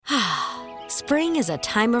Spring is a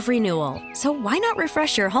time of renewal, so why not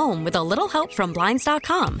refresh your home with a little help from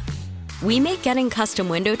Blinds.com? We make getting custom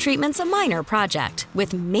window treatments a minor project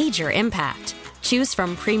with major impact. Choose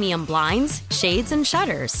from premium blinds, shades, and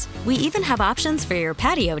shutters. We even have options for your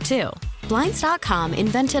patio, too. Blinds.com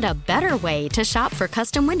invented a better way to shop for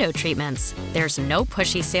custom window treatments. There's no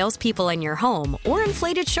pushy salespeople in your home or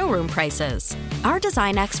inflated showroom prices. Our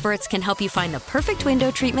design experts can help you find the perfect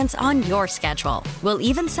window treatments on your schedule. We'll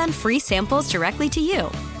even send free samples directly to you.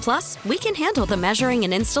 Plus, we can handle the measuring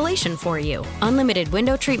and installation for you. Unlimited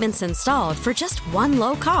window treatments installed for just one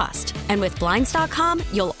low cost. And with Blinds.com,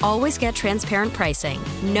 you'll always get transparent pricing.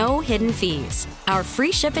 No hidden fees. Our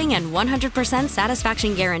free shipping and 100%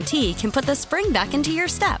 satisfaction guarantee can put the spring back into your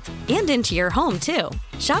step and into your home, too.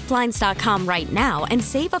 Shop Blinds.com right now and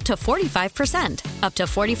save up to 45%. Up to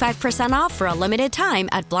 45% off for a limited time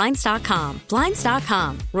at Blinds.com.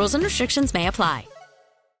 Blinds.com. Rules and restrictions may apply.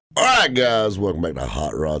 All right, guys, welcome back to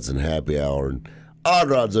Hot Rods and Happy Hour. And Odd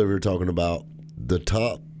Rod's over here talking about the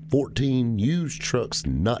top 14 used trucks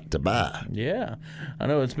not to buy. Yeah, I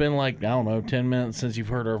know it's been 10 minutes since you've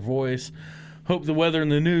heard our voice. Hope the weather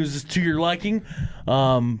and the news is to your liking.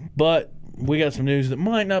 But we got some news that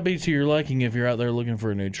might not be to your liking if you're out there looking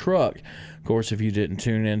for a new truck. Of course, if you didn't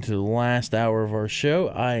tune into the last hour of our show,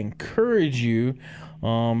 I encourage you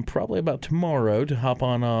probably about tomorrow to hop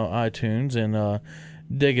on iTunes and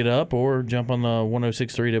dig it up, or jump on the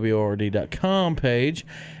 1063WORD.com page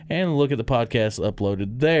and look at the podcast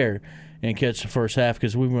uploaded there and catch the first half,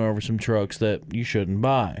 because we went over some trucks that you shouldn't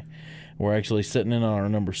buy. We're actually sitting in on our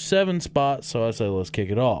number 7 spot, so I say let's kick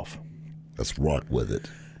it off. Let's rock with it.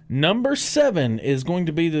 Number 7 is going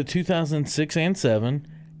to be the 2006 and 7,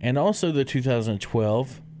 and also the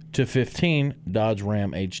 2012 to 15 Dodge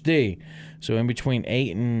Ram HD. So in between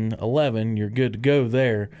 8 and 11, you're good to go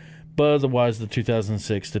there. But otherwise, the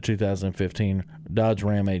 2006 to 2015 Dodge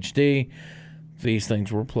Ram HD, these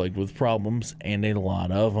things were plagued with problems, and a lot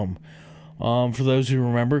of them. For those who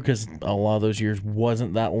remember, because a lot of those years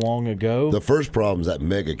wasn't that long ago. The first problem is that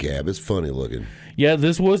Mega Cab. It's funny looking. Yeah,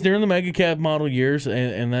 this was during the Mega Cab model years,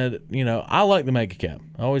 and that, I like the Mega Cab.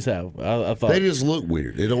 I always have. I thought they just look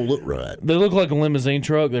weird. They don't look right. They look like a limousine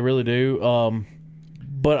truck. They really do.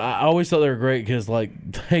 But I always thought they were great because,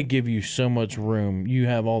 they give you so much room. You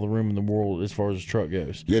have all the room in the world as far as the truck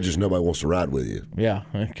goes. Yeah, just nobody wants to ride with you. Yeah,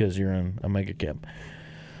 because you're in a Mega Cab.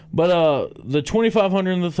 But the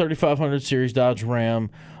 2500 and the 3500 series Dodge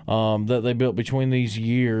Ram that they built between these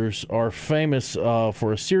years are famous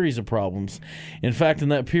for a series of problems. In fact, in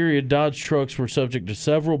that period, Dodge trucks were subject to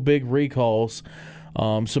several big recalls.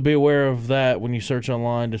 So be aware of that when you search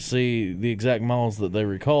online to see the exact models that they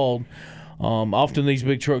recalled. Often these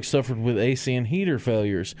big trucks suffered with AC and heater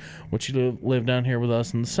failures, which you live down here with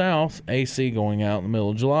us in the South. AC going out in the middle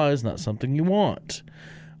of July is not something you want.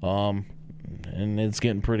 And it's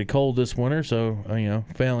getting pretty cold this winter, so,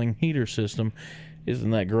 failing heater system isn't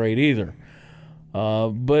that great either.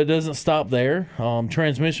 But it doesn't stop there.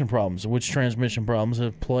 Transmission problems, which transmission problems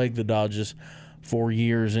have plagued the Dodges for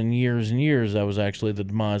years and years and years. That was actually the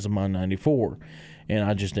demise of my 94, and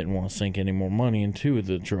I just didn't want to sink any more money into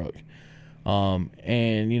the truck.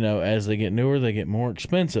 And as they get newer, they get more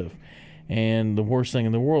expensive. And the worst thing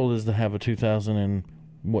in the world is to have a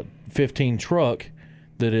 2015 truck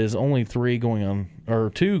that is only 2 going on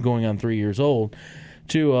 3 years old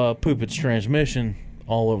to poop its transmission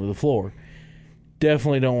all over the floor.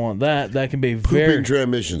 Definitely don't want that. That can be Pooping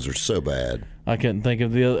transmissions are so bad. I couldn't think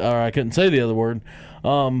of I couldn't say the other word.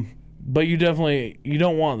 But you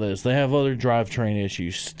don't want this. They have other drivetrain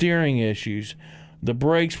issues, steering issues. The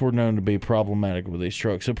brakes were known to be problematic with these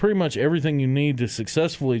trucks. So pretty much everything you need to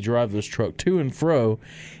successfully drive this truck to and fro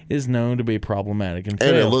is known to be problematic and fail.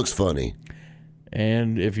 And it looks funny.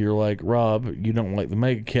 And if you're like Rob, you don't like the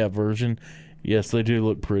Mega Cab version, yes, they do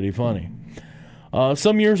look pretty funny.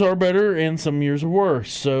 Some years are better and some years are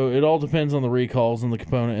worse. So it all depends on the recalls and the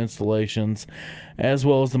component installations, as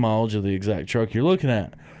well as the mileage of the exact truck you're looking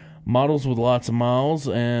at. Models with lots of miles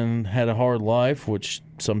and had a hard life, which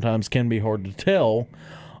sometimes can be hard to tell,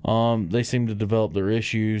 they seem to develop their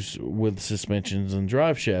issues with suspensions and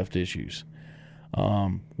drive shaft issues,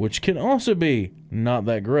 which can also be not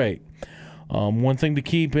that great. One thing to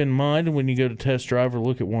keep in mind when you go to test drive or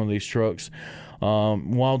look at one of these trucks,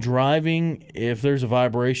 while driving, if there's a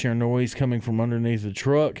vibration or noise coming from underneath the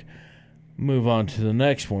truck, move on to the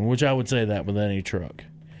next one, which I would say that with any truck.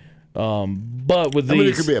 But with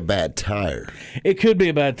these, it could be a bad tire. It could be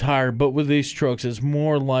a bad tire, but with these trucks, it's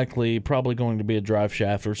more likely probably going to be a drive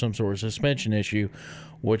shaft or some sort of suspension issue,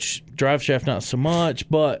 which drive shaft not so much,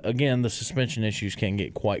 but again, the suspension issues can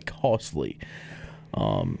get quite costly.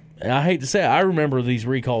 I hate to say it, I remember these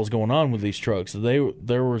recalls going on with these trucks.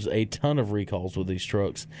 There was a ton of recalls with these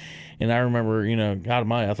trucks. And I remember, God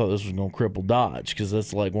Almighty, I thought this was going to cripple Dodge because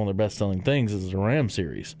that's like one of their best-selling things is the Ram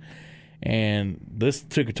series. And this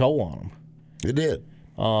took a toll on them. It did.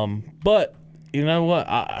 But you know what?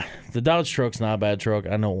 The Dodge truck's not a bad truck.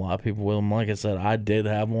 I know a lot of people with them. Like I said, I did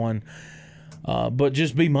have one. But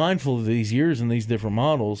just be mindful of these years and these different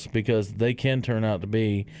models because they can turn out to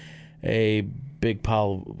be a big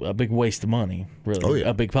waste of money, really. Oh, yeah.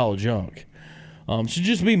 A big pile of junk. So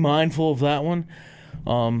just be mindful of that one.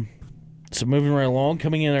 So moving right along,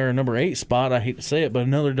 coming in at our number 8 spot, I hate to say it, but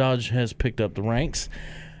another Dodge has picked up the ranks.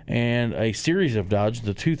 And a series of Dodge,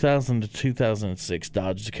 the 2000 to 2006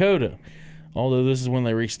 Dodge Dakota. Although this is when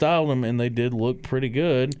they restyled them, and they did look pretty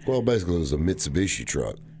good. Well, basically, it was a Mitsubishi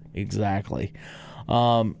truck. Exactly.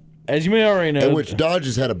 As you may already know. And which Dodge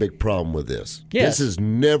has had a big problem with this. Yes. This has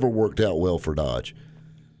never worked out well for Dodge.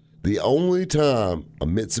 The only time a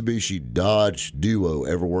Mitsubishi Dodge duo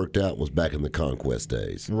ever worked out was back in the Conquest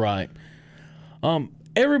days. Right.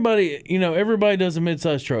 Everybody does a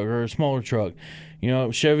mid-sized truck or a smaller truck.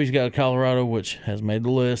 Chevy's got a Colorado, which has made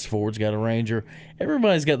the list. Ford's got a Ranger.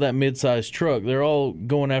 Everybody's got that mid-sized truck. They're all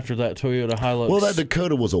going after that Toyota Hilux. Well, that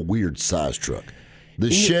Dakota was a weird size truck.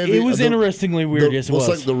 It was interestingly weird. Yes, it was.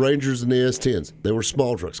 It's like the Rangers and the S10s. They were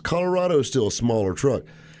small trucks. Colorado is still a smaller truck.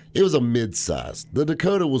 It was a mid-size. The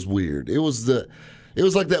Dakota was weird. It was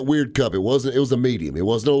like that weird cup. It was a medium. It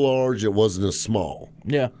wasn't a large. It wasn't a small.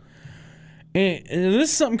 Yeah. And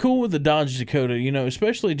this is something cool with the Dodge Dakota,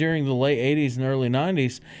 especially during the late 80s and early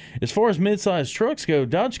 90s. As far as mid-sized trucks go,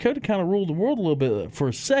 Dodge Dakota kind of ruled the world a little bit for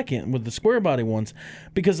a second with the square body ones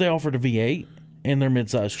because they offered a V8 in their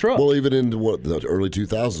mid-sized truck. Well, even into the early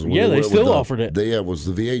 2000s. Yeah, they still offered it. Was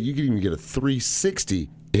the V8. You could even get a 360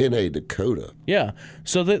 in a Dakota. Yeah.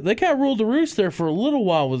 So they kind of ruled the roost there for a little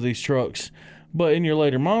while with these trucks. But in your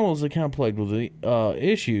later models, they kind of plagued with the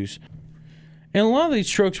issues. And a lot of these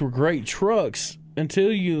trucks were great trucks until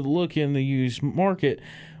you look in the used market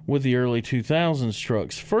with the early 2000s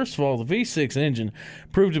trucks. First of all, the V6 engine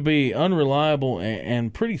proved to be unreliable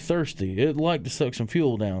and pretty thirsty. It liked to suck some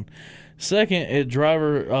fuel down. Second,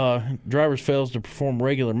 drivers fails to perform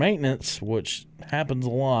regular maintenance, which happens a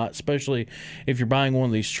lot, especially if you're buying one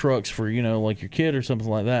of these trucks for, like your kid or something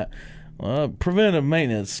like that. Preventive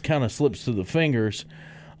maintenance kind of slips through the fingers.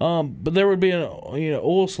 But there would be an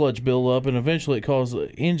oil sludge buildup, and eventually it caused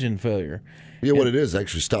engine failure. Yeah, what it is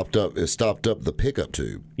actually stopped up the pickup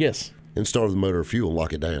tube. Yes. And started the motor fuel and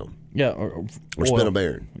lock it down. Yeah, or spin a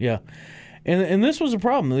bearing. Yeah. And this was a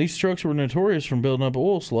problem. These trucks were notorious from building up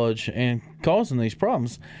oil sludge and causing these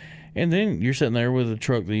problems. And then you're sitting there with a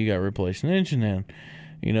truck that you got to replace an engine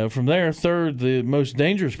in. From there, third, the most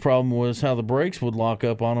dangerous problem was how the brakes would lock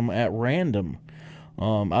up on them at random.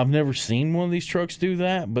 I've never seen one of these trucks do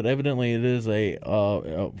that, but evidently it is a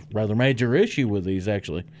rather major issue with these,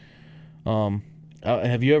 actually.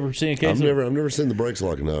 Have you ever seen a case? I've never seen the brakes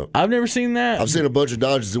locking up. I've never seen that. I've seen a bunch of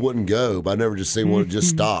Dodges that wouldn't go, but I've never just seen one that just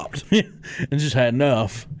stopped. And just had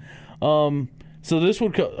enough. So this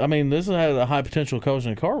this had a high potential of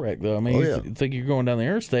causing a car wreck, though. You think you're going down the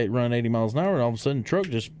interstate, running 80 miles an hour, and all of a sudden the truck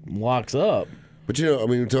just locks up. But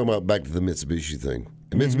we're talking about back to the Mitsubishi thing.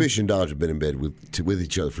 Mitsubishi and Dodge have been in bed with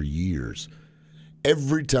each other for years.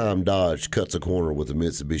 Every time Dodge cuts a corner with a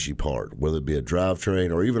Mitsubishi part, whether it be a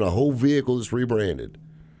drivetrain or even a whole vehicle that's rebranded,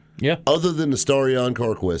 other than the Starion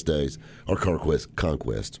CarQuest days, or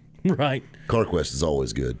Conquest. Right. CarQuest is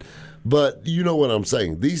always good. But you know what I'm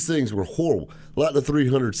saying. These things were horrible. Like the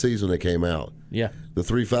 300Cs when they came out. Yeah. The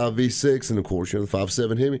 3.5 V6 and, of course, the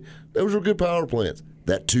 5.7 Hemi. Those were good power plants.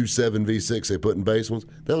 That 2.7 V6 they put in base ones,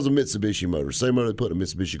 that was a Mitsubishi motor. Same motor they put in a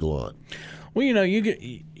Mitsubishi Galant. Well, you get,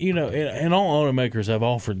 and all automakers have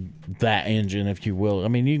offered that engine, if you will.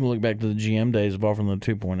 You can look back to the GM days of offering the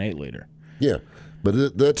 2.8 liter. Yeah,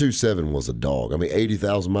 but that 2.7 was a dog.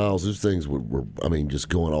 80,000 miles. Those things were just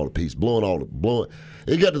going all to pieces, blowing.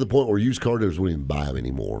 It got to the point where used car dealers wouldn't even buy them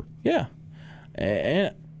anymore. Yeah,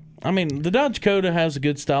 and the Dodge Dakota has a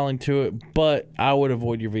good styling to it, but I would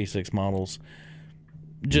avoid your V6 models.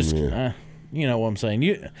 Just, you know what I'm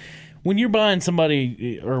saying. When you're buying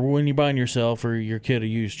somebody, or when you're buying yourself or your kid a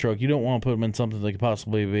used truck, you don't want to put them in something that could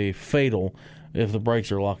possibly be fatal if the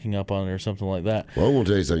brakes are locking up on it or something like that. Well, I'm going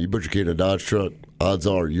to tell you something. You put your kid in a Dodge truck, odds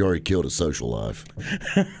are you already killed his social life.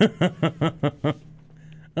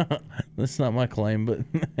 That's not my claim, but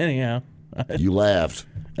anyhow. You laughed.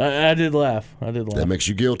 I did laugh. That makes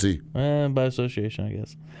you guilty. By association, I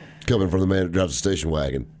guess. Coming from the man that drives a station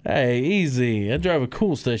wagon. Hey, easy. I drive a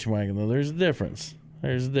cool station wagon, though. There's a difference.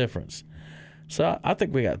 So I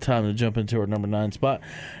think we got time to jump into our number 9 spot.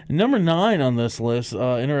 Number 9 on this list,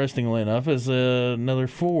 interestingly enough, is another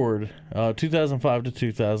Ford, 2005 to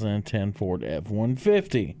 2010 Ford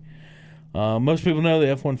F-150. Most people know the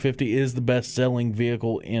F-150 is the best-selling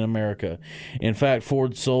vehicle in America. In fact,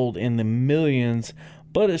 Ford sold in the millions,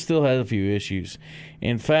 but it still has a few issues.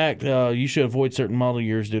 In fact, you should avoid certain model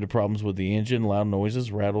years due to problems with the engine, loud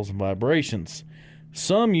noises, rattles, and vibrations.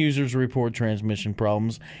 Some users report transmission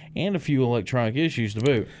problems and a few electronic issues to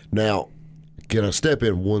boot. Now, can I step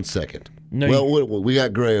in 1 second? No, well, we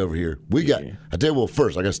got Gray over here. I tell you what,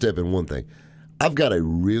 first, I got to step in one thing. I've got a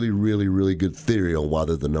really, really, really good theory on why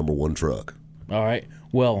they're the number 1 truck. All right.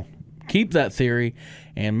 Well, keep that theory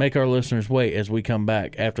and make our listeners wait as we come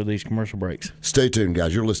back after these commercial breaks. Stay tuned,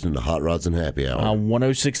 guys. You're listening to Hot Rods and Happy Hour. On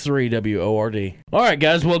 106.3 WORD. All right,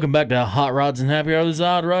 guys, welcome back to Hot Rods and Happy Hour. This is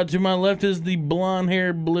Odd Rod. To my left is the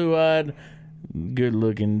blonde-haired, blue-eyed,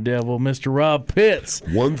 good-looking devil, Mr. Rob Pitts.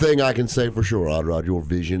 One thing I can say for sure, Odd Rod, your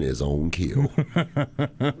vision is on kill.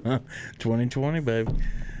 2020, baby.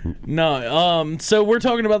 No, so we're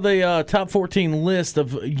talking about the top 14 list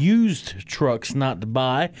of used trucks not to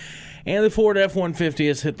buy. And the Ford F-150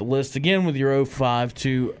 has hit the list again with your 05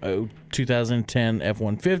 to 2010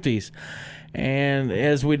 F-150s. And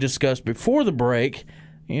as we discussed before the break,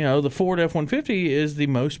 the Ford F-150 is the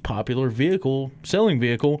most popular selling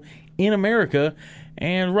vehicle in America.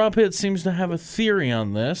 And Rob Pitt seems to have a theory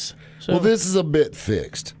on this. So, well, this is a bit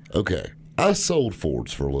fixed. Okay. I sold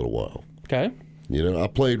Fords for a little while. Okay. I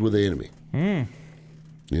played with the enemy. I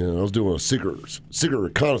was doing a secret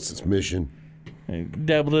reconnaissance mission.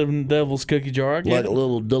 Dabbled in Devil's Cookie Jar. Like a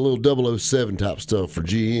little 007 type stuff for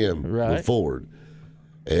GM with Ford.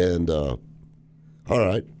 And, all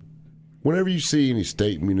right, whenever you see any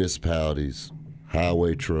state municipalities,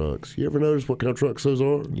 highway trucks, you ever notice what kind of trucks those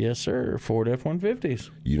are? Yes, sir. Ford F-150s.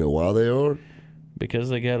 You know why they are? Because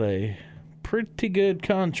they got a pretty good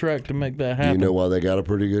contract to make that happen. Do you know why they got a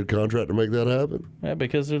pretty good contract to make that happen? Yeah,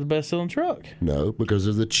 because they're the best-selling truck. No, because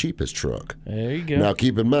they're the cheapest truck. There you go. Now,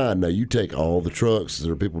 keep in mind, you take all the trucks,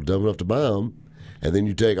 there are people dumb enough to buy them, and then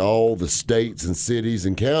you take all the states and cities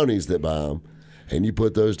and counties that buy them, and you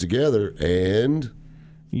put those together, and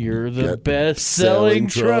you're the best-selling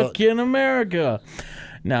truck in America.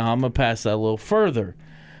 Now, I'm going to pass that a little further.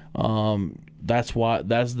 That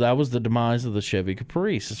was the demise of the Chevy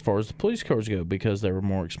Caprice as far as the police cars go, because they were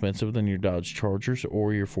more expensive than your Dodge Chargers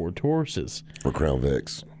or your Ford Tauruses. Or Crown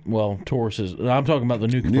Vics. Well, Tauruses. I'm talking about the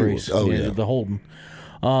new Caprice. The Holden.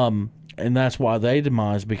 And that's why they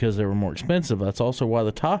demised, because they were more expensive. That's also why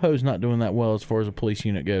the Tahoe's not doing that well as far as a police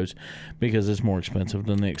unit goes, because it's more expensive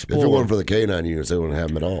than the Explorer. If it wasn't for the K9 units, they wouldn't have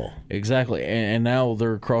them at all. Exactly. And now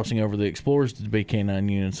they're crossing over the Explorers to be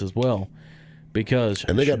K9 units as well. And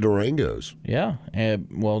they got Durangos. Yeah.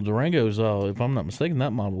 Durangos, if I'm not mistaken,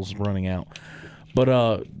 that model's running out.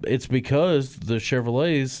 But it's because the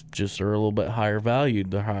Chevrolets just are a little bit higher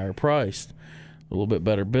valued. They're higher priced. A little bit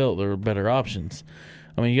better built. They're better options.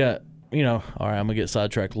 I mean, you got, all right, I'm going to get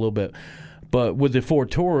sidetracked a little bit. But with the Ford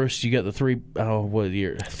Taurus, you got the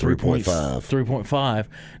 3.5.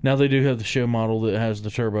 Now they do have the show model that has the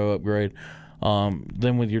turbo upgrade.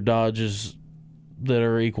 Then with your Dodges that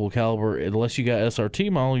are equal caliber, unless you got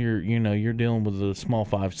SRT model, you're dealing with a small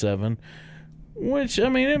 5.7, which, I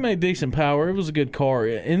mean, it made decent power. It was a good car,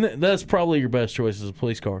 and that's probably your best choice as a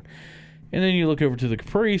police car. And then you look over to the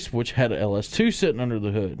Caprice, which had an LS2 sitting under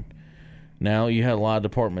the hood. Now you had a lot of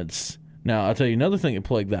departments. Now I'll tell you another thing that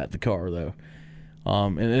plagued the car though,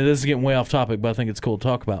 and this is getting way off topic, but I think it's cool to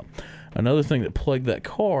talk about. Another thing that plagued that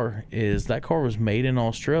car is that car was made in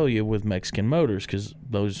Australia with Mexican motors, because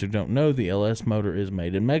those who don't know, the LS motor is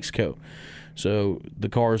made in Mexico. So the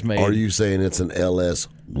car is made... Are you saying it's an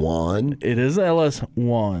LS1? It is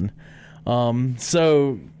LS1.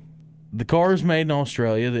 So the car is made in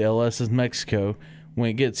Australia. The LS is Mexico. When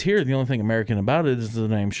it gets here, the only thing American about it is the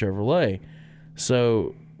name Chevrolet.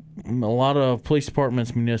 So a lot of police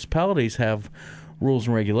departments, municipalities have rules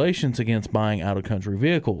and regulations against buying out-of-country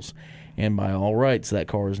vehicles. And by all rights, that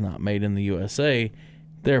car is not made in the USA.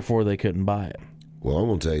 Therefore, they couldn't buy it. Well, I'm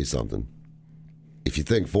going to tell you something. If you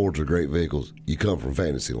think Fords are great vehicles, you come from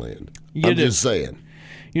Fantasyland. I'm just saying.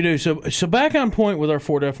 You do. So back on point with our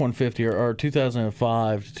Ford F-150, our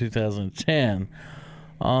 2005 to 2010,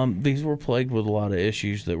 these were plagued with a lot of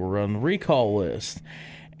issues that were on the recall list.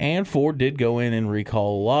 And Ford did go in and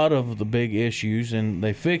recall a lot of the big issues, and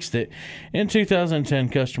they fixed it. In 2010,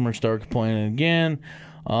 customers started complaining again.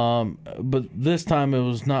 But this time it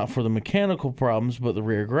was not for the mechanical problems, but the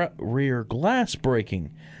rear glass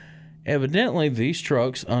breaking. Evidently, these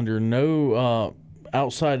trucks, under no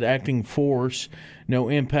outside acting force, no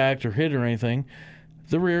impact or hit or anything,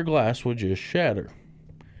 the rear glass would just shatter.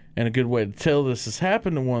 And a good way to tell this has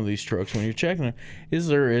happened to one of these trucks when you're checking it is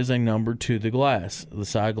there is a number to the glass. The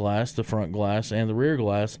side glass, the front glass, and the rear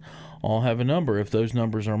glass all have a number. If those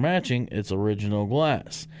numbers are matching, it's original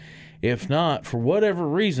glass. If not, for whatever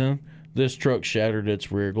reason, this truck shattered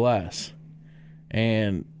its rear glass.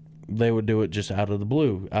 And they would do it just out of the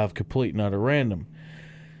blue, out of complete and utter random.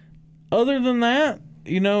 Other than that,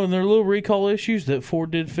 and there are little recall issues that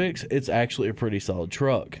Ford did fix, it's actually a pretty solid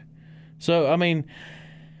truck. So,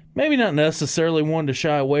 maybe not necessarily one to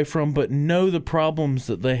shy away from, but know the problems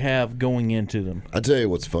that they have going into them. I tell you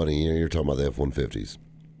what's funny. You're talking about the F-150s.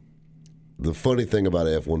 The funny thing about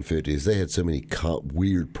F-150 is they had so many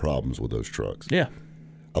weird problems with those trucks. Yeah.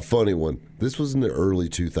 A funny one. This was in the early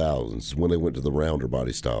 2000s when they went to the rounder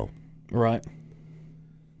body style. Right.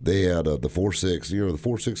 They had the 4.6. The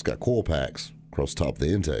 4.6 got coil packs across the top of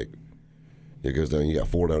the intake. It goes down. You got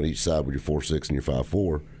 4 down each side with your 4.6 and your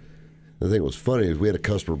 5.4. The thing that was funny is we had a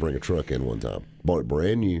customer bring a truck in one time. Bought it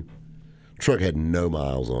brand new. Truck had no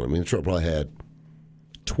miles on it. The truck probably had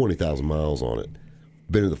 20,000 miles on it.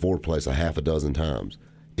 Been in the Ford place a half a dozen times.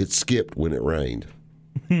 It skipped when it rained.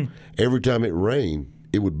 Every time it rained,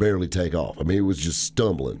 it would barely take off. It was just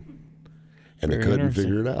stumbling. And they couldn't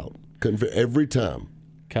figure it out. Every time.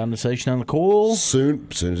 Condensation on the coil. Soon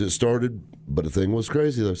as it started, but the thing was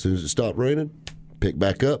crazy though. As soon as it stopped raining, picked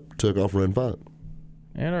back up, took off, ran fine.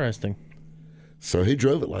 Interesting. So he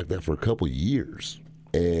drove it like that for a couple of years.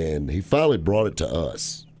 And he finally brought it to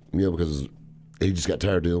us. Because he just got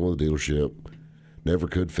tired of dealing with the dealership. Never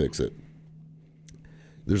could fix it.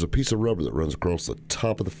 There's a piece of rubber that runs across the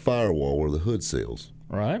top of the firewall where the hood seals.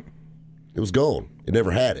 Right. It was gone. It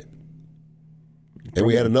never had it. And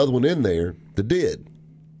we had another one in there that did.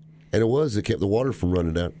 And it kept the water from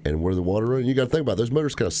running out. And where the water running, you got to think about it. Those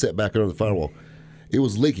motors kind of set back under the firewall. It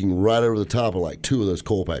was leaking right over the top of like 2 of those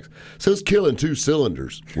coil packs. So it's killing 2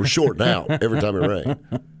 cylinders. We're shorting out every time it rained.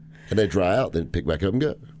 And they dry out, then pick back up and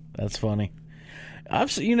go. That's funny.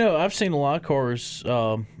 I've seen a lot of cars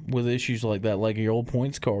with issues like that, like your old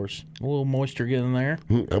points cars. A little moisture get in there.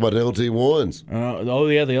 How about the LT1s? The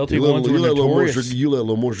LT1s were notorious. You let a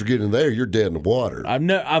little moisture get in there, you're dead in the water.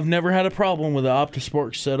 I've never had a problem with the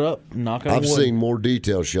OptiSpark setup. Knock on wood. I've seen more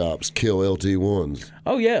detail shops kill LT1s.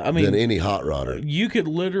 Oh yeah, than any hot rodder. You could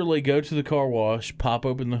literally go to the car wash, pop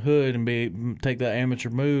open the hood, and take that amateur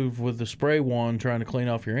move with the spray wand trying to clean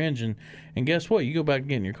off your engine, and guess what? You go back and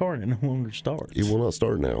get in your car and it no longer starts. It will not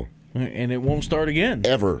start now. And it won't start again.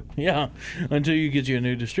 Ever. Yeah, until you get you a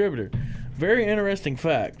new distributor. Very interesting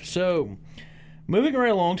fact. So, moving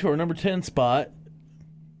right along to our number 10 spot,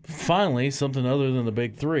 finally, something other than the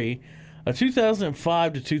big three, a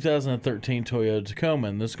 2005 to 2013 Toyota Tacoma.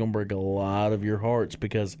 And this is going to break a lot of your hearts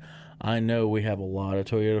because I know we have a lot of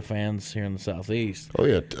Toyota fans here in the Southeast. Oh,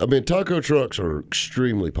 yeah. Taco trucks are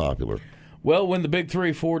extremely popular. Well, when the big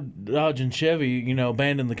three, Ford, Dodge, and Chevy,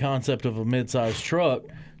 abandoned the concept of a mid-sized truck,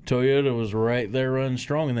 Toyota was right there running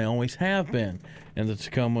strong, and they always have been. And the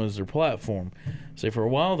Tacoma was their platform. So for a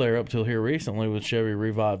while there, up till here recently, with Chevy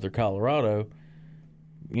revived their Colorado,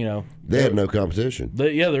 they had no competition.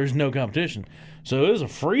 There's no competition. So it was a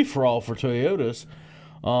free-for-all for Toyotas.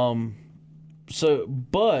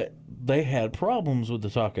 But they had problems with the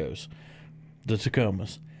Tacomas.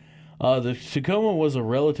 The Tacoma was a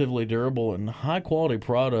relatively durable and high-quality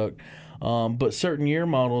product, but certain year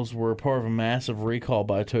models were part of a massive recall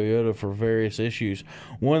by Toyota for various issues.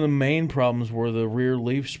 One of the main problems were the rear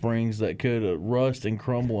leaf springs that could rust and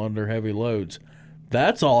crumble under heavy loads.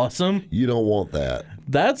 That's awesome. You don't want that.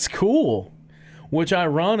 That's cool. Which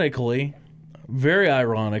ironically, very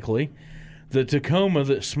ironically, the Tacoma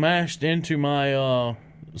that smashed into my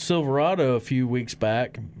Silverado a few weeks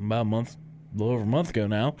back, about a little over a month ago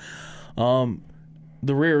now,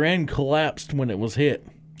 the rear end collapsed when it was hit.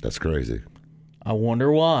 That's crazy. I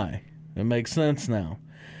wonder why. It makes sense now.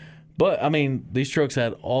 But, these trucks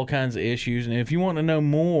had all kinds of issues. And if you want to know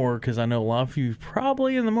more, because I know a lot of you are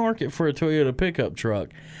probably in the market for a Toyota pickup truck,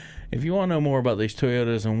 if you want to know more about these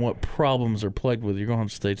Toyotas and what problems are plagued with, you're going to have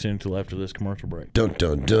to stay tuned until after this commercial break. Dun,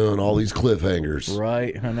 dun, dun. All these cliffhangers.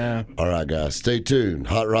 Right, I know. All right, guys. Stay tuned.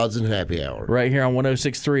 Hot Rods and Happy Hour. Right here on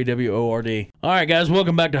 106.3 WORD. All right, guys.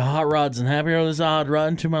 Welcome back to Hot Rods and Happy Hour. This is Hot Rod,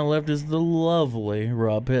 and to my left is the lovely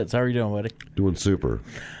Rob Pitts. How are you doing, buddy? Doing super.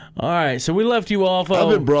 All right, so we left you off. I've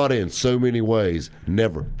been brought in so many ways.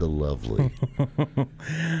 Never the lovely.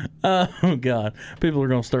 Oh, God. People are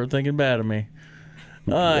going to start thinking bad of me.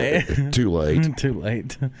 Too late. Too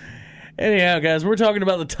late. Anyhow, guys, we're talking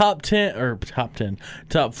about the top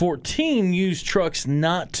 14 used trucks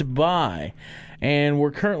not to buy. And we're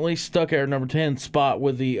currently stuck at our number 10 spot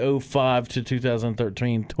with the 05 to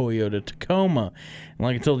 2013 Toyota Tacoma. And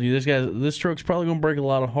like I told you, this truck's probably going to break a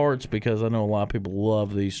lot of hearts because I know a lot of people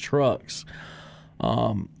love these trucks.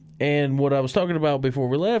 And what I was talking about before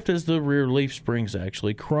we left is the rear leaf springs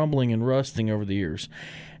actually crumbling and rusting over the years.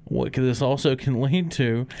 What this also can lead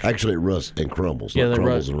to... Actually, it rusts and crumbles. Yeah,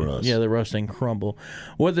 crumbles and rust. Yeah, they rust and crumble.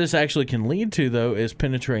 What this actually can lead to, though, is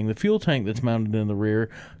penetrating the fuel tank that's mounted in the rear,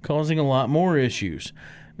 causing a lot more issues.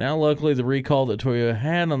 Now, luckily, the recall that Toyota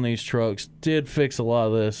had on these trucks did fix a lot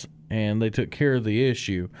of this, and they took care of the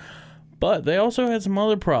issue. But they also had some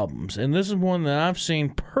other problems, and this is one that I've seen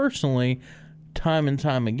personally time and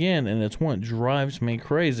time again, and it's one that drives me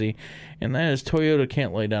crazy, and that is Toyota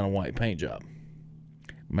can't lay down a white paint job.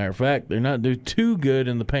 Matter of fact, they're not doing too good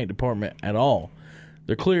in the paint department at all.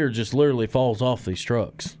 Their clear just literally falls off these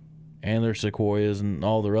trucks and their Sequoias and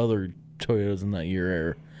all their other Toyotas in that year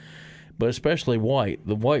era. But especially white.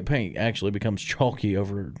 The white paint actually becomes chalky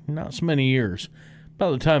over not so many years. By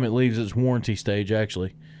the time it leaves its warranty stage,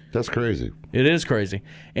 actually. That's crazy. It is crazy.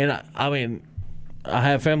 And I mean, I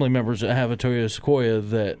have family members that have a Toyota Sequoia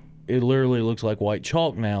that it literally looks like white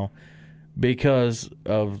chalk now because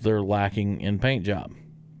of their lacking in paint job.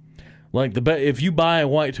 Like if you buy a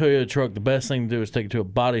white Toyota truck, the best thing to do is take it to a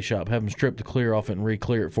body shop, have them strip the clear off it, and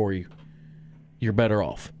re-clear it for you. You're better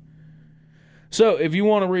off. So if you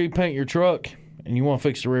want to repaint your truck and you want to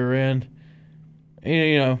fix the rear end,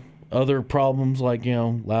 you know, other problems like, you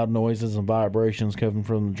know, loud noises and vibrations coming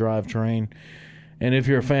from the drivetrain. And if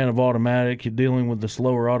you're a fan of automatic, you're dealing with the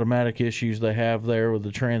slower automatic issues they have there with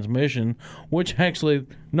the transmission, which actually,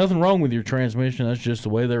 nothing wrong with your transmission. That's just the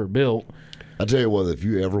way they were built. I tell you what, if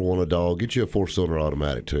you ever want a dog, get you a 4-cylinder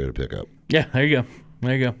automatic Toyota pickup. Yeah, there you go.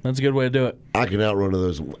 There you go. That's a good way to do it. I can outrun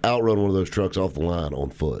one of those trucks off the line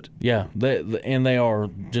on foot. Yeah, they are,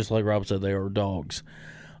 just like Rob said, they are dogs.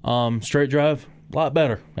 Straight drive, a lot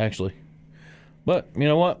better, actually. But you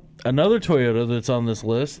know what? Another Toyota that's on this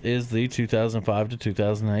list is the 2005 to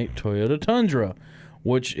 2008 Toyota Tundra,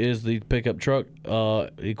 which is the pickup truck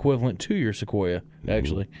equivalent to your Sequoia,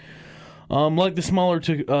 actually. Like the smaller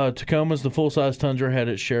Tacomas, the full-size Tundra had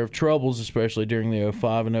its share of troubles, especially during the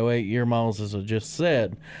 05 and 08 year models, as I just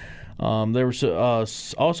said. There was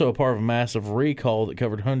also a part of a massive recall that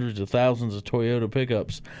covered hundreds of thousands of Toyota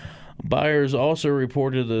pickups. Buyers also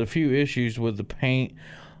reported that a few issues with the paint,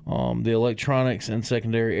 the electronics, and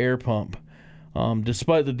secondary air pump.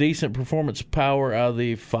 Despite the decent performance power out of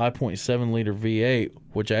the 5.7-liter V8,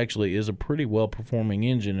 which actually is a pretty well-performing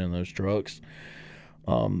engine in those trucks,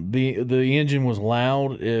 the engine was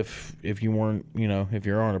loud if you weren't, you know, if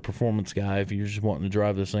you aren't a performance guy, if you're just wanting to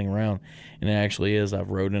drive this thing around, and it actually is. I've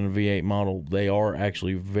rode in a V8 model. They are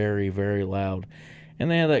actually very, very loud, and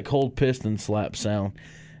they have that cold piston slap sound.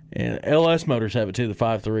 And LS motors have it too, the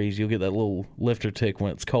 5.3s. You'll get that little lifter tick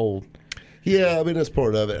when it's cold. Yeah, I mean, that's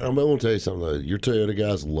part of it. I'm going to tell you something, though. Your Toyota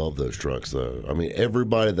guys love those trucks, though. I mean,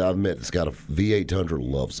 everybody that I've met that's got a V8 Tundra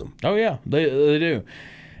loves them. Oh, yeah, they do.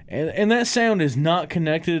 And that sound is not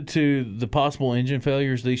connected to the possible engine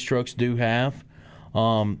failures these trucks do have.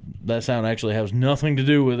 That sound actually has nothing to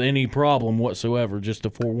do with any problem whatsoever, just to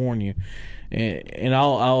forewarn you. And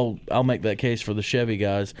I'll make that case for the Chevy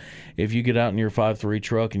guys. If you get out in your 5.3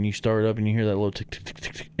 truck and you start up and you hear that little tick, tick, tick,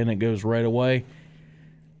 tick, tick, and it goes right away.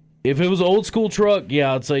 If it was an old school truck,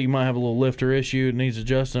 yeah, I'd say you might have a little lifter issue. It needs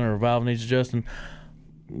adjusting, or a valve needs adjusting.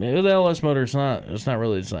 With the LS motor, it's not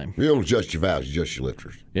really the same. You don't adjust your valves, you adjust your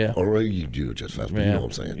lifters. Yeah. Or you do adjust valves, but you know what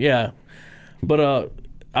I'm saying. Yeah. But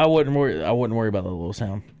I wouldn't worry about that little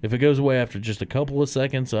sound. If it goes away after just a couple of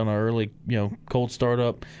seconds on an early, cold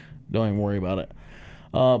startup, don't even worry about it.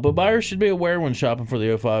 But buyers should be aware when shopping for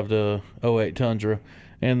the 05 to 08 Tundra,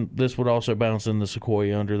 and this would also bounce in the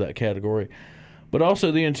Sequoia under that category. But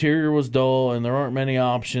also the interior was dull, and there aren't many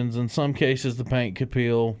options. In some cases, the paint could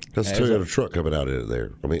peel. That's a Toyota truck coming out of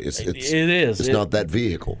there. I mean, it is. It's not that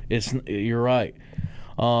vehicle. You're right.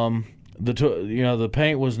 The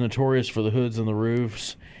paint was notorious for the hoods and the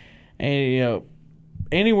roofs, and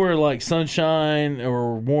anywhere like sunshine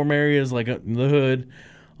or warm areas like the hood,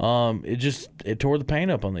 it tore the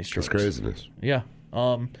paint up on these trucks. It's craziness. Yeah.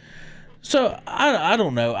 So I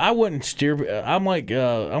don't know. I wouldn't steer. I'm like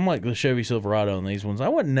the Chevy Silverado on these ones. I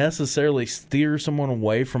wouldn't necessarily steer someone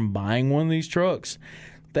away from buying one of these trucks.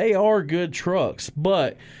 They are good trucks,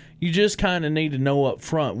 but you just kind of need to know up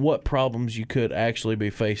front what problems you could actually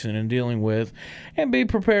be facing and dealing with, and be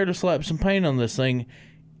prepared to slap some paint on this thing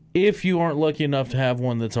if you aren't lucky enough to have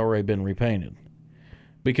one that's already been repainted.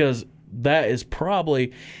 Because that is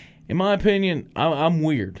probably, in my opinion, I'm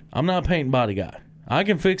weird. I'm not a paint and body guy. I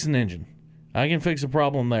can fix an engine. I can fix a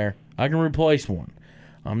problem there. I can replace one.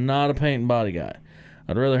 I'm not a paint and body guy.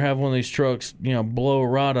 I'd rather have one of these trucks, blow a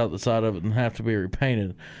rod out the side of it than have to be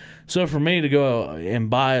repainted. So for me to go and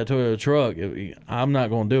buy a Toyota truck, I'm not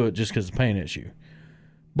going to do it just because of the paint issue.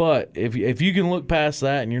 But if you can look past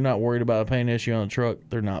that and you're not worried about a paint issue on a truck,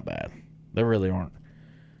 they're not bad. They really aren't.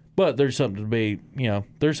 But there's something to be,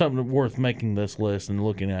 there's something worth making this list and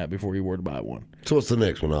looking at before you were to buy one. So what's the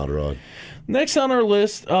next one, Otterrod? Next on our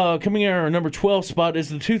list, coming in our number 12 spot, is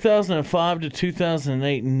the 2005 to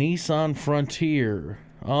 2008 Nissan Frontier.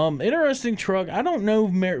 Interesting truck. I don't know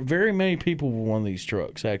very many people with one of these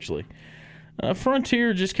trucks, actually.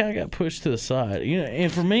 Frontier just kind of got pushed to the side,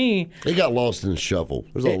 and for me, it got lost in the shuffle.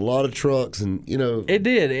 There's a lot of trucks, and it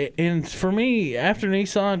did. And for me, after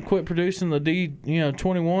Nissan quit producing the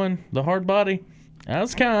D21, the hard body,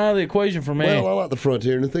 that's kind of out of the equation for me. Well, I like the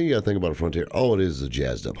Frontier, and the thing you got to think about a Frontier, all it is a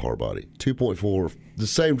jazzed up hard body, 2.4, the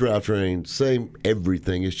same drivetrain, same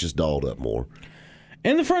everything. It's just dolled up more.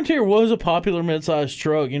 And the Frontier was a popular midsize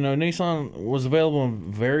truck. Nissan was available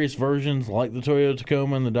in various versions, like the Toyota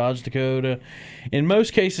Tacoma and the Dodge Dakota. In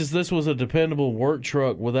most cases, this was a dependable work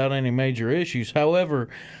truck without any major issues. However,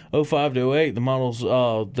 05 to 08, the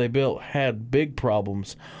models they built had big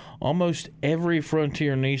problems. Almost every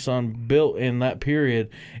Frontier Nissan built in that period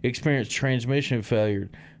experienced transmission failure.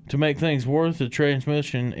 To make things worse, the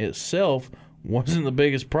transmission itself wasn't the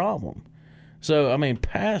biggest problem. So,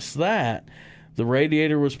 past that, the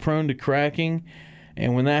radiator was prone to cracking,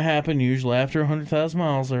 and when that happened, usually after 100,000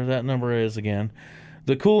 miles, there that number is again,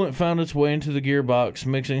 the coolant found its way into the gearbox,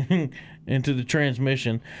 mixing into the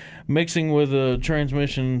transmission, mixing with the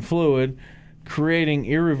transmission fluid, creating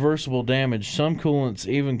irreversible damage. Some coolants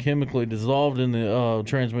even chemically dissolved in the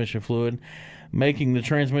transmission fluid, making the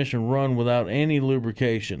transmission run without any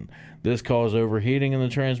lubrication. This caused overheating in the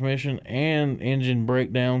transmission and engine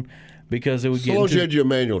breakdown, because it would get. As long as you had your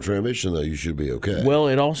manual transmission, though, you should be okay. Well,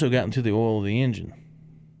 it also got into the oil of the engine.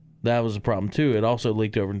 That was a problem too. It also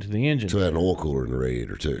leaked over into the engine. So it had an oil cooler in the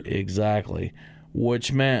radiator too. Exactly,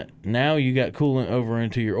 which meant now you got coolant over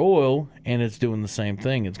into your oil, and it's doing the same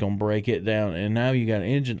thing. It's going to break it down, and now you got an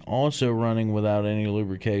engine also running without any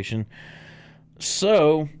lubrication.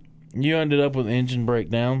 So you ended up with engine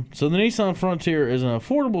breakdown. So the Nissan Frontier is an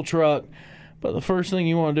affordable truck. But the first thing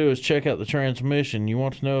you want to do is check out the transmission. You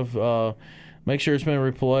want to know if, make sure it's been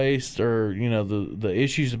replaced, or the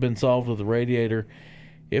issues have been solved with the radiator.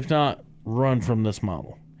 If not, run from this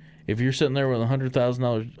model. If you're sitting there with a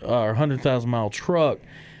 $100,000 mile truck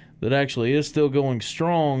that actually is still going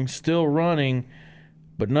strong, still running,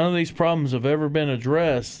 but none of these problems have ever been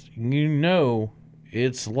addressed,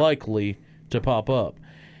 it's likely to pop up.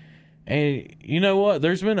 And you know what?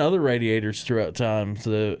 There's been other radiators throughout times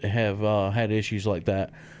that have had issues like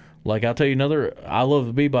that. Like, I'll tell you another, I love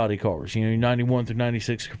the B-body cars, 91 through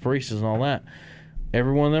 96 Caprices and all that.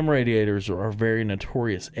 Every one of them radiators are very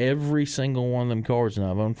notorious. Every single one of them cars, and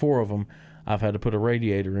I've owned 4 of them, I've had to put a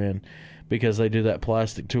radiator in because they do that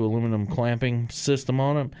plastic to aluminum clamping system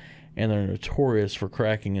on them, and they're notorious for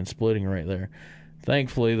cracking and splitting right there.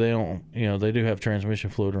 Thankfully, they don't, they do have transmission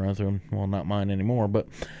fluid around through them. Well, not mine anymore, but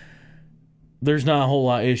there's not a whole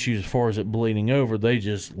lot of issues as far as it bleeding over. They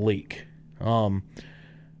just leak. So,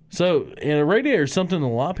 and a radiator is something a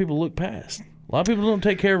lot of people look past. A lot of people don't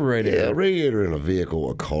take care of a radiator. Yeah, a radiator in a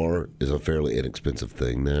vehicle, a car, is a fairly inexpensive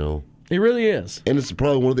thing now. It really is. And it's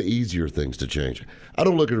probably one of the easier things to change. I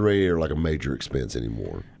don't look at a radiator like a major expense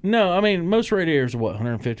anymore. No, most radiators are, what,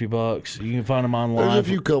 $150? You can find them online. There's a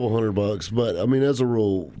few couple $100, but, as a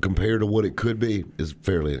rule, compared to what it could be, is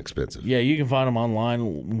fairly inexpensive. Yeah, you can find them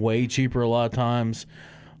online way cheaper a lot of times.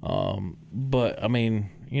 But, when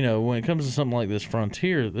it comes to something like this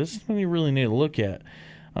Frontier, this is what you really need to look at.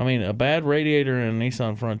 A bad radiator in a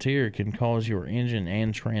Nissan Frontier can cause your engine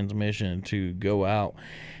and transmission to go out.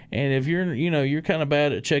 And if you're kind of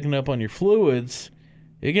bad at checking up on your fluids,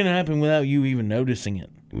 it can happen without you even noticing it.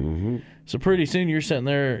 Mm-hmm. So pretty soon you're sitting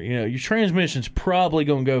there, your transmission's probably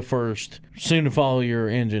going to go first, soon to follow your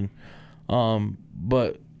engine.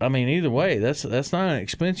 But either way, that's not an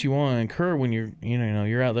expense you want to incur when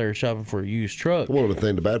you're out there shopping for a used truck. Well,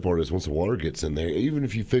 the bad part is once the water gets in there, even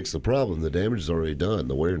if you fix the problem, the damage is already done.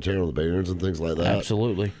 The wear and tear on the bearings and things like that.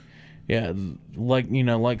 Absolutely. Yeah,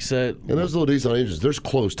 like said. And those little diesel engines, there's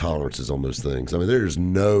close tolerances on those things. There's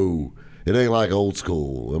no, it ain't like old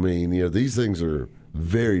school. These things are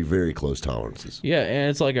very, very close tolerances. Yeah, and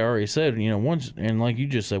it's like I already said, once, and like you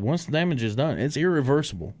just said, once the damage is done, it's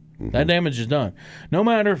irreversible. Mm-hmm. That damage is done. No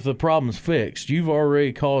matter if the problem's fixed, you've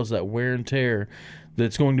already caused that wear and tear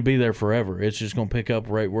that's going to be there forever. It's just going to pick up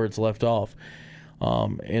right where it's left off.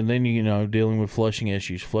 And then, dealing with flushing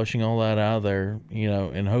issues, flushing all that out of there,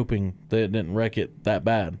 and hoping that it didn't wreck it that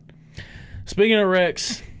bad. Speaking of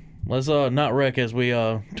wrecks, let's not wreck as we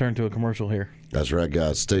turn to a commercial here. That's right,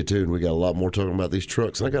 guys. Stay tuned. We got a lot more talking about these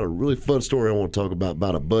trucks. And I got a really fun story I want to talk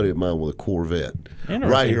about a buddy of mine with a Corvette.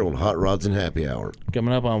 Right here on Hot Rods and Happy Hour.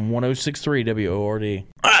 Coming up on 106.3 WORD.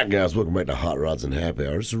 All right, guys. Welcome back to Hot Rods and Happy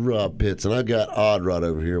Hour. This is Rob Pitts, and I got Odd Rod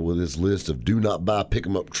over here with his list of do not buy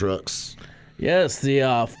pick-em-up trucks. Yes,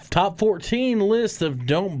 the top 14 list of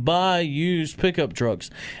don't buy used pickup trucks.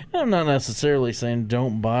 I'm not necessarily saying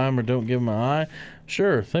don't buy them or don't give them an eye.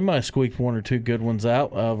 Sure, they might squeak one or two good ones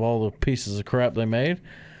out of all the pieces of crap they made,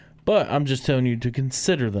 but I'm just telling you to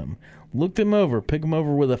consider them. Look them over. Pick them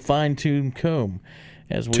over with a fine-tuned comb.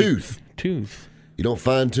 Tooth. You don't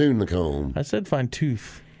fine-tune the comb. I said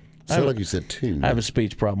fine-tooth. Sound like you said tune. I have a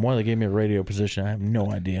speech problem. Why they gave me a radio position, I have no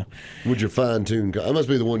idea. Would your fine-tune comb? That must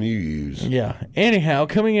be the one you use. Yeah. Anyhow,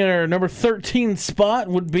 coming in at our number 13 spot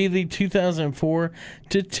would be the 2004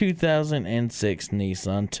 to 2006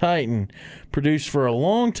 Nissan Titan. Produced for a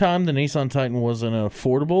long time, the Nissan Titan was an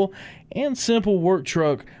affordable and simple work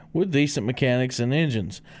truck with decent mechanics and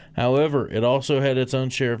engines. However, it also had its own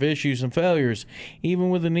share of issues and failures, even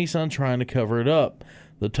with the Nissan trying to cover it up.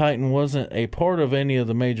 The Titan wasn't a part of any of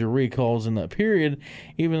the major recalls in that period,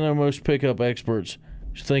 even though most pickup experts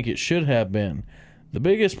think it should have been. The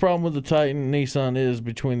biggest problem with the Titan Nissan is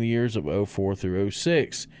between the years of 04 through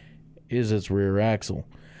 06 is its rear axle,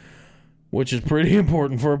 which is pretty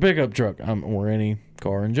important for a pickup truck or any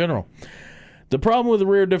car in general. The problem with the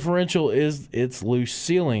rear differential is its loose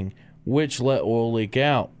sealing, which let oil leak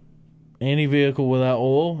out. Any vehicle without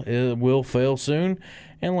oil will fail soon,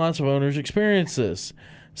 and lots of owners experience this.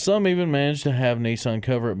 Some even manage to have Nissan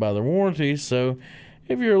cover it by their warranties, so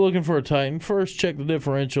if you're looking for a Titan, first check the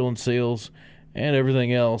differential and seals and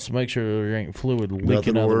everything else. Make sure there ain't fluid leaking out of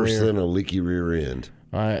the rear. Nothing worse than a leaky rear end.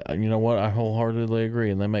 You know what? I wholeheartedly agree,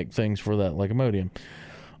 and they make things for that, like Imodium.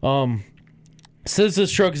 Since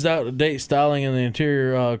this truck is out of date styling and the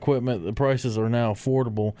interior equipment, the prices are now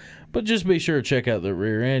affordable. But just be sure to check out the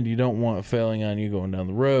rear end. You don't want it failing on you going down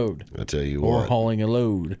the road. I tell you or what. Or hauling a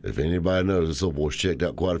load. If anybody knows, this old boy's checked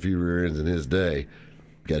out quite a few rear ends in his day.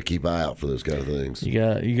 Got to keep an eye out for those kind of things. You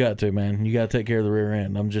got to, man. You got to take care of the rear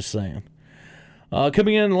end. I'm just saying.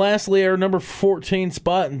 Coming in lastly, our number 14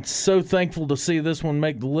 spot, and so thankful to see this one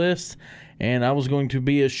make the list. And I was going to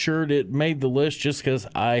be assured it made the list just because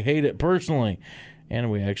I hate it personally. And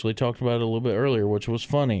we actually talked about it a little bit earlier, which was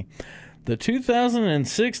funny. The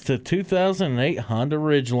 2006 to 2008 Honda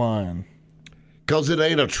Ridgeline. Because it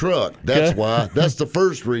ain't a truck. That's why. That's the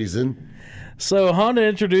first reason. So Honda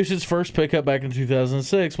introduced its first pickup back in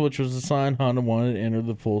 2006, which was a sign Honda wanted to enter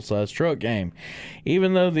the full-size truck game.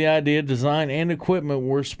 Even though the idea, design, and equipment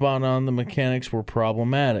were spot on, the mechanics were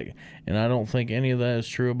problematic. And I don't think any of that is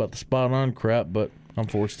true about the spot-on crap, but I'm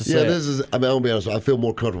forced to say I'll be honest, I feel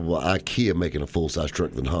more comfortable with IKEA making a full-size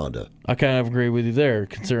truck than Honda. I kind of agree with you there,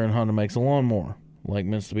 considering Honda makes a lawnmower, like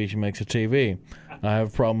Mitsubishi makes a TV. I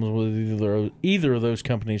have problems with either of those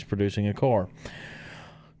companies producing a car.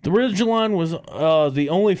 The Ridgeline was the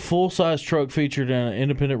only full-size truck featured in an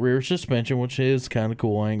independent rear suspension, which is kind of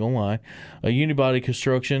cool, I ain't gonna lie. A unibody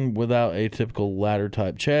construction without a typical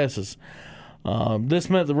ladder-type chassis. This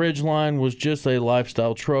meant the Ridgeline was just a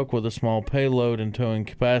lifestyle truck with a small payload and towing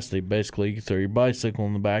capacity. Basically, you can throw your bicycle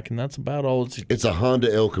in the back, and that's about all It's a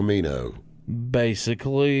Honda El Camino.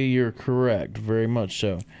 Basically, you're correct. Very much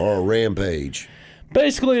so. Or a Rampage.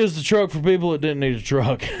 Basically, it was the truck for people that didn't need a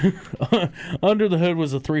truck. Under the hood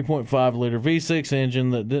was a 3.5-liter V6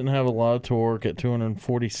 engine that didn't have a lot of torque at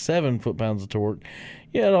 247 foot-pounds of torque.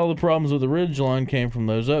 Yet all the problems with the Ridgeline came from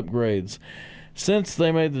those upgrades. Since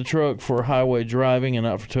they made the truck for highway driving and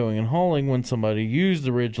not for towing and hauling, when somebody used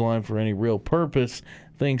the Ridgeline for any real purpose,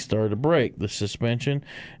 things started to break. The suspension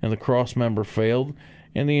and the cross member failed,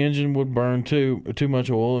 and the engine would burn too much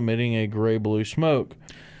oil, emitting a gray-blue smoke.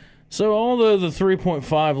 So although the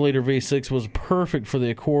 3.5-liter V6 was perfect for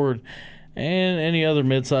the Accord and any other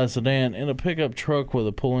midsize sedan, in a pickup truck with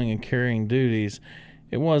the pulling and carrying duties,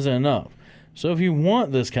 it wasn't enough. So if you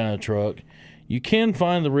want this kind of truck, you can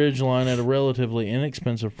find the Ridgeline at a relatively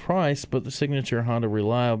inexpensive price, but the signature Honda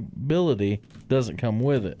reliability doesn't come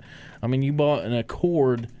with it. I mean, you bought an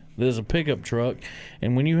Accord that is a pickup truck,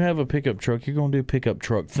 and when you have a pickup truck, you're going to do pickup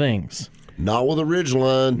truck things. Not with a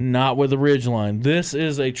Ridgeline. Not with a Ridgeline. This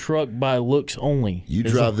is a truck by looks only. You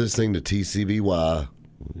drive this thing to TCBY,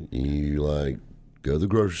 you go to the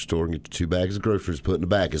grocery store and get 2 bags of groceries put in the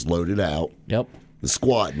back. It's loaded out. Yep. the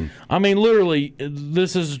squatting. I mean, literally,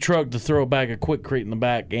 this is a truck to throw back a Quikrete in the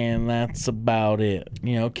back, and that's about it.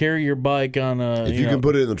 You know, carry your bike on a. If you can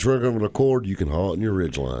put it in the trunk of an Accord, you can haul it in your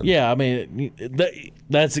Ridgeline. Yeah, I mean,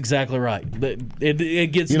 that's exactly right.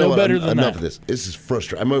 It gets no better than enough that. of this. This is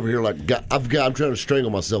frustrating. I'm over here like I'm trying to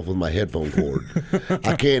strangle myself with my headphone cord.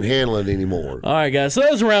 I can't handle it anymore. All right, guys. So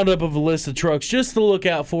that was a roundup of a list of trucks just to look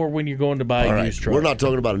out for when you're going to buy a used truck. We're not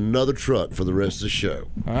talking about another truck for the rest of the show.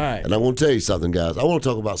 All right. And I want to tell you something, guys. I want to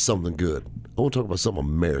talk about something good. I want to talk about something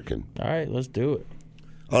American. All right, let's do it.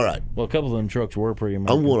 All right. Well, a couple of them trucks were pretty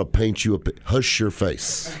American. I'm going to paint you hush your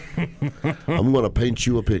face. I'm going to paint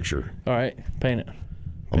you a picture. All right, paint it.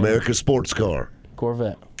 America's sports car.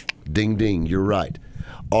 Corvette. Ding, ding. You're right.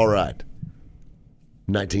 All right.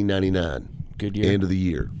 1999. Good year. End of the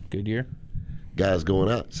year. Good year. Guy's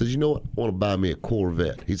going out. Says, you know what? I want to buy me a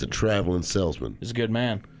Corvette. He's a traveling salesman. He's a good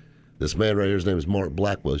man. This man right here, his name is Mark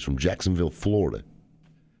Blackwell. He's from Jacksonville, Florida.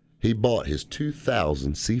 He bought his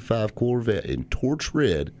 2000 C5 Corvette in torch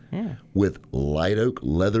red with light oak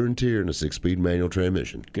leather interior and a 6-speed manual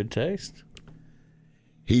transmission. Good taste.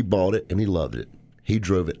 He bought it and he loved it. He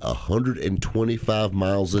drove it 125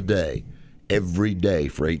 miles a day, every day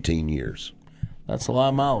for 18 years. That's a lot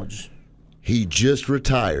of mileage. He just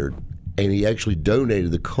retired, and he actually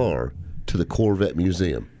donated the car to the Corvette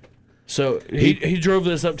Museum. So he drove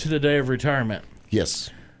this up to the day of retirement.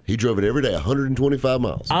 Yes. He drove it every day, 125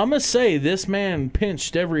 miles. I must say, this man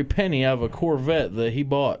pinched every penny out of a Corvette that he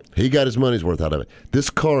bought. He got his money's worth out of it. This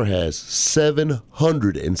car has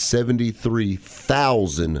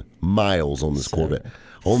 773,000 miles on this Corvette.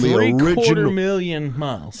 On the original 750,000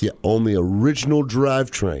 miles. Yeah, on the original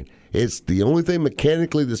drivetrain. It's the only thing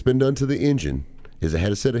mechanically that's been done to the engine is it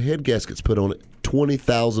had a set of head gaskets put on it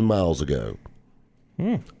 20,000 miles ago.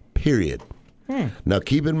 Period. Now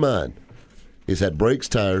keep in mind, it's had brakes,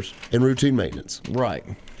 tires, and routine maintenance. Right.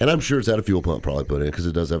 And I'm sure it's had a fuel pump probably put in because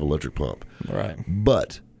it does have an electric pump. Right.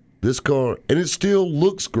 But this car, and it still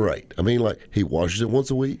looks great. I mean, like, he washes it once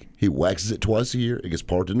a week, he waxes it twice a year, it gets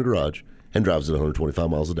parked in the garage, and drives it 125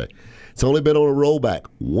 miles a day. It's only been on a rollback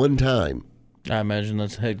one time. I imagine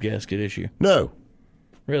that's a head gasket issue. No.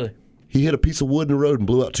 Really? He hit a piece of wood in the road and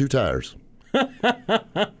blew out 2 tires.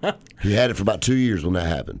 He had it for about 2 years when that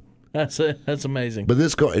happened. That's amazing. But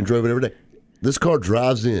this car, and drove it every day. This car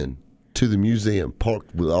drives in to the museum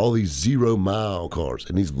parked with all these 0-mile cars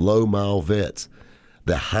and these low-mile Vettes.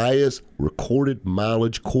 The highest recorded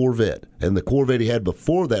mileage Corvette. And the Corvette he had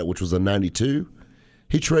before that, which was a 92,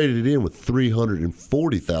 he traded it in with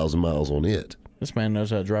 340,000 miles on it. This man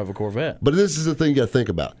knows how to drive a Corvette. But this is the thing you got to think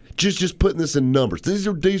about. Just putting this in numbers. These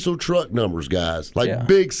are diesel truck numbers, guys. Like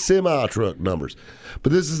big semi-truck numbers.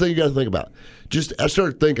 But this is the thing you got to think about. I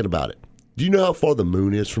started thinking about it. Do you know how far the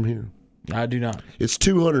moon is from here? I do not. It's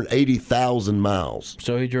 280,000 miles.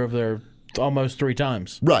 So he drove there almost 3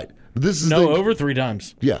 times. Right. But this is over 3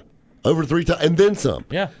 times. Yeah. Over 3 times. And then some.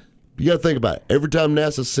 Yeah. You got to think about it. Every time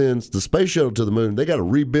NASA sends the space shuttle to the moon, they got to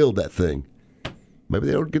rebuild that thing. Maybe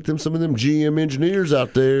they ought to get some of them GM engineers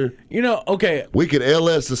out there. You know, okay. We could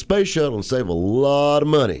LS the space shuttle and save a lot of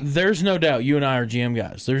money. There's no doubt you and I are GM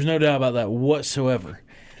guys. There's no doubt about that whatsoever.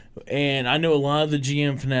 And I know a lot of the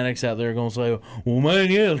GM fanatics out there are going to say, well,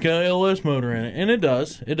 man, yeah, it's got an LS motor in it. And it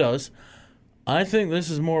does. It does. I think this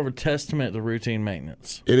is more of a testament to routine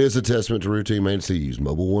maintenance. It is a testament to routine maintenance. He used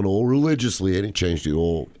Mobil 1 oil religiously, and he changed the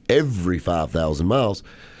oil every 5,000 miles.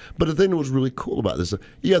 But the thing that was really cool about this,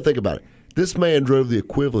 you got to think about it. This man drove the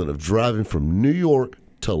equivalent of driving from New York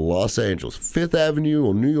to Los Angeles, 5th Avenue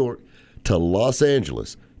on New York to Los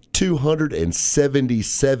Angeles,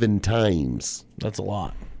 277 times. That's a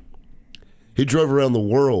lot. He drove around the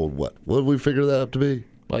world, what did we figure that up to be?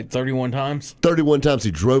 Like 31 times? 31 times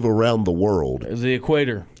he drove around the world. The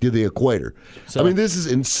equator. Did the equator. So, I mean, this is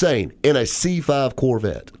insane. In a C5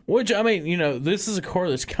 Corvette. Which, I mean, you know, this is a car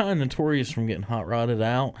that's kind of notorious from getting hot rodded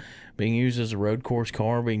out, being used as a road course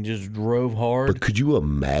car, being just drove hard. But could you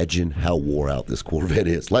imagine how wore out this Corvette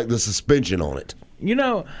is? Like the suspension on it. You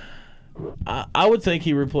know, I would think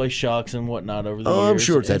he replaced shocks and whatnot over the years. I'm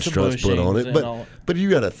sure it's had struts put on it. But you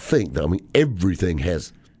got to think, though. I mean, everything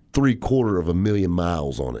has 750,000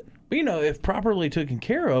 miles on it. But, you know, if properly taken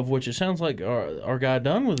care of, which it sounds like our guy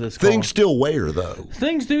done with this car. Things still wear, though.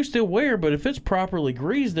 Things do still wear, but if it's properly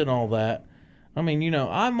greased and all that, I mean, you know,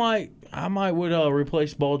 I might would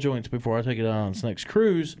replace ball joints before I take it out on its next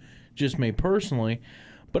cruise, just me personally.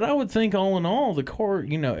 But I would think all in all, the car,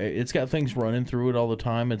 it's got things running through it all the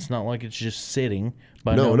time. It's not like it's just sitting.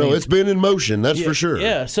 No, it's been in motion, that's for sure.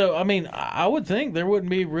 Yeah, so, I would think there wouldn't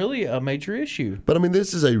be really a major issue. But,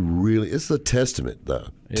 this is it's a testament, though.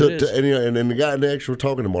 And the guy next, we're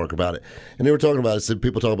talking to Mark about it, and they were talking about it, said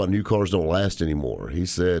people talk about new cars don't last anymore. He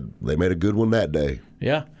said they made a good one that day.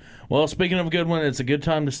 Yeah. Well, speaking of a good one, it's a good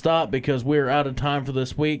time to stop because we're out of time for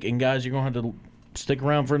this week. And, guys, you're going to have to stick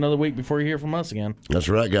around for another week before you hear from us again. That's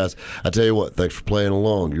right, guys. I tell you what, thanks for playing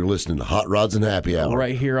along. You're listening to Hot Rods and Happy Hour.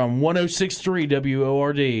 Right here on 106.3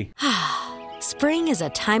 WORD. Spring is a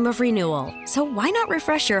time of renewal, so why not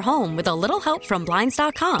refresh your home with a little help from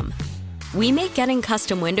Blinds.com? We make getting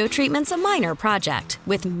custom window treatments a minor project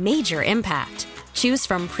with major impact. Choose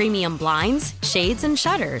from premium blinds, shades, and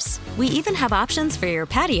shutters. We even have options for your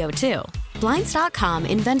patio, too. Blinds.com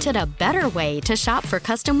invented a better way to shop for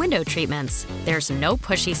custom window treatments. There's no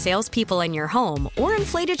pushy salespeople in your home or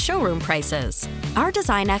inflated showroom prices. Our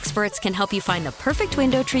design experts can help you find the perfect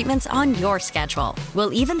window treatments on your schedule.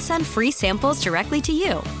 We'll even send free samples directly to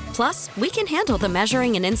you. Plus, we can handle the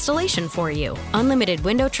measuring and installation for you. Unlimited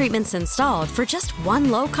window treatments installed for just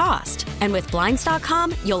one low cost. And with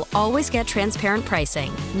Blinds.com, you'll always get transparent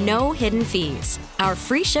pricing. No hidden fees. Our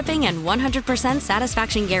free shipping and 100%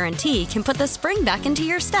 satisfaction guarantee can put the spring back into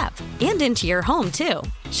your step and into your home, too.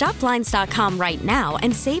 Shop Blinds.com right now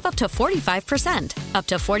and save up to 45%. Up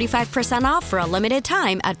to 45% off for a limited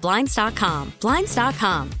time at Blinds.com.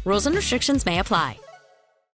 Blinds.com. Rules and restrictions may apply.